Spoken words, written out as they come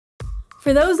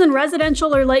For those in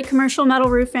residential or light commercial metal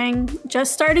roofing,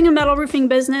 just starting a metal roofing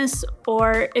business,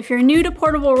 or if you're new to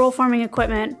portable roll forming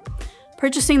equipment,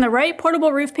 purchasing the right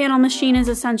portable roof panel machine is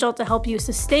essential to help you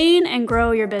sustain and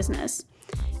grow your business.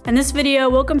 In this video,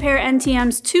 we'll compare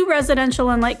NTM's two residential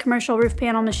and light commercial roof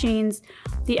panel machines,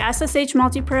 the SSH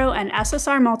MultiPro and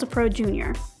SSR MultiPro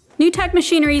Jr. NewTek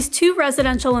Machinery's two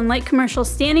residential and light commercial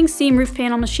standing seam roof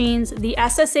panel machines, the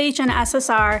SSH and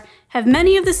SSR, have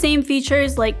many of the same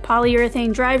features like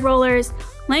polyurethane drive rollers,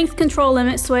 length control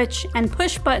limit switch, and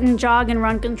push-button jog and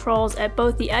run controls at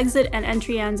both the exit and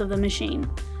entry ends of the machine.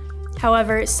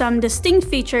 However, some distinct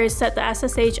features set the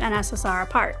SSH and SSR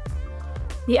apart.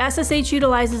 The SSH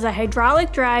utilizes a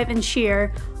hydraulic drive and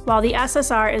shear, while the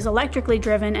SSR is electrically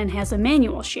driven and has a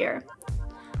manual shear.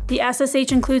 The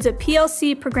SSH includes a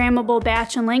PLC programmable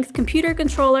batch and length computer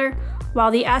controller, while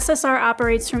the SSR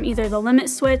operates from either the limit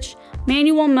switch,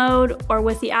 manual mode, or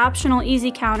with the optional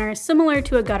easy counter similar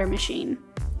to a gutter machine.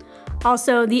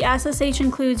 Also, the SSH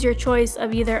includes your choice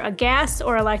of either a gas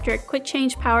or electric quick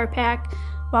change power pack,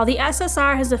 while the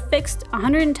SSR has a fixed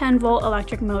 110 volt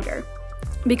electric motor.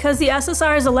 Because the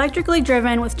SSR is electrically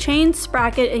driven with chain,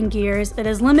 sprocket, and gears, it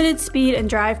has limited speed and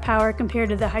drive power compared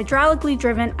to the hydraulically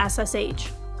driven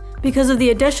SSH. Because of the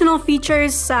additional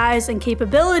features, size, and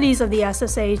capabilities of the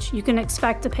SSH, you can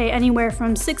expect to pay anywhere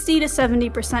from 60 to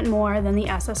 70% more than the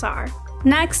SSR.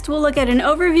 Next, we'll look at an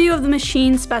overview of the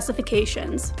machine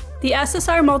specifications. The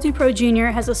SSR MultiPro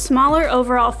Jr has a smaller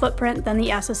overall footprint than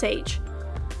the SSH.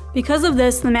 Because of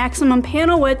this, the maximum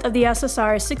panel width of the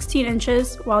SSR is 16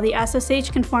 inches, while the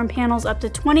SSH can form panels up to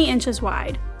 20 inches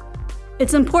wide.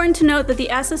 It's important to note that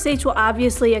the SSH will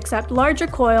obviously accept larger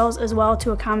coils as well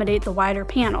to accommodate the wider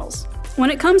panels. When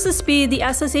it comes to speed, the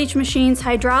SSH machine's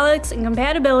hydraulics and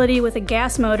compatibility with a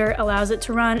gas motor allows it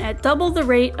to run at double the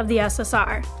rate of the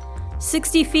SSR,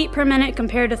 60 feet per minute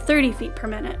compared to 30 feet per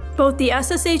minute. Both the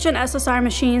SSH and SSR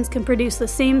machines can produce the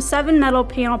same 7 metal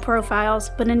panel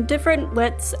profiles, but in different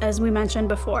widths as we mentioned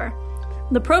before.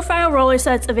 The profile roller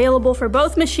sets available for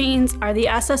both machines are the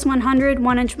SS100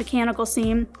 1-inch mechanical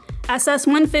seam,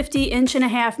 SS150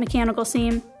 1.5-inch mechanical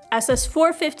seam,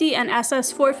 SS450 and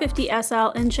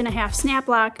SS450SL 1.5-inch snap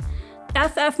lock,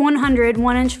 FF100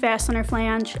 1-inch fastener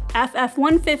flange,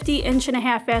 FF150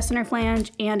 1.5-inch fastener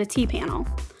flange, and a T-panel.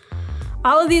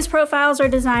 All of these profiles are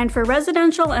designed for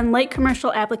residential and light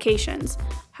commercial applications.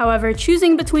 However,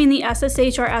 choosing between the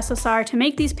SSH or SSR to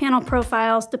make these panel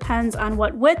profiles depends on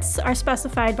what widths are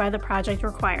specified by the project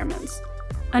requirements.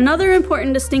 Another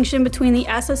important distinction between the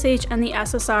SSH and the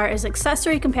SSR is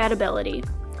accessory compatibility.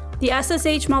 The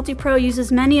SSH MultiPro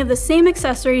uses many of the same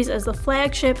accessories as the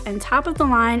flagship and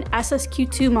top-of-the-line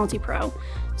SSQ2 MultiPro,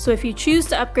 so if you choose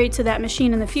to upgrade to that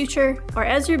machine in the future, or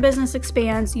as your business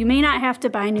expands, you may not have to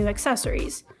buy new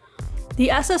accessories. The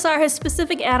SSR has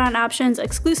specific add-on options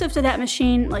exclusive to that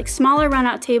machine, like smaller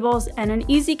runout tables and an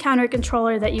easy counter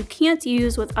controller that you can't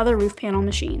use with other roof panel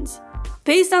machines.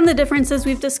 Based on the differences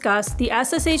we've discussed, the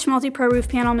SSH MultiPro roof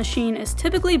panel machine is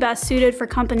typically best suited for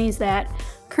companies that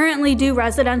currently do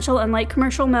residential and light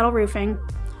commercial metal roofing,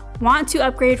 want to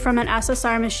upgrade from an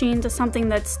SSR machine to something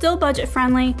that's still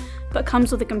budget-friendly but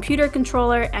comes with a computer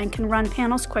controller and can run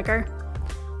panels quicker,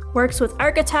 works with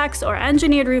architects or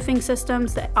engineered roofing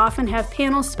systems that often have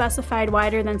panels specified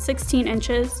wider than 16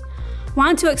 inches,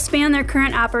 want to expand their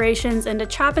current operations into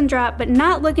chop and drop but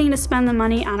not looking to spend the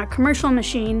money on a commercial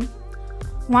machine,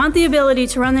 want the ability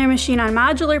to run their machine on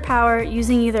modular power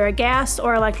using either a gas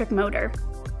or electric motor.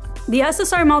 The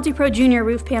SSR MultiPro Jr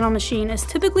roof panel machine is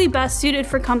typically best suited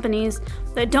for companies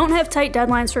that don't have tight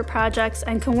deadlines for projects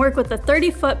and can work with the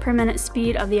 30 foot per minute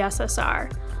speed of the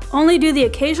SSR, only do the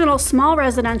occasional small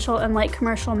residential and light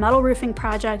commercial metal roofing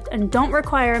project, and don't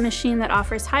require a machine that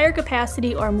offers higher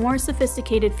capacity or more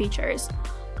sophisticated features.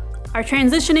 Are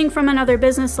transitioning from another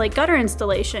business like gutter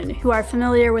installation, who are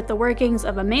familiar with the workings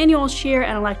of a manual shear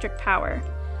and electric power.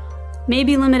 May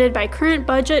be limited by current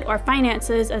budget or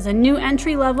finances as a new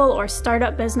entry-level or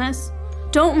startup business.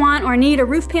 Don't want or need a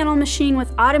roof panel machine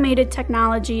with automated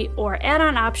technology or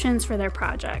add-on options for their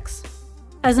projects.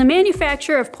 As a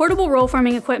manufacturer of portable roll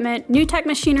forming equipment, NewTek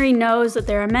Machinery knows that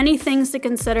there are many things to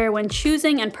consider when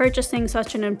choosing and purchasing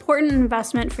such an important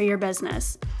investment for your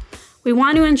business. We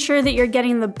want to ensure that you're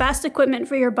getting the best equipment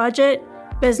for your budget,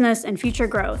 business, and future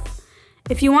growth.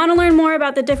 If you want to learn more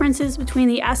about the differences between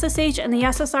the SSH and the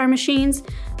SSR machines,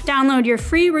 download your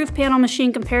free roof panel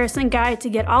machine comparison guide to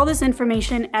get all this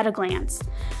information at a glance.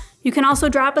 You can also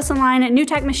drop us a line at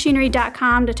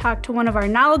newtekmachinery.com to talk to one of our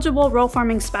knowledgeable roll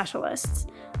forming specialists.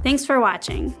 Thanks for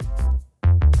watching.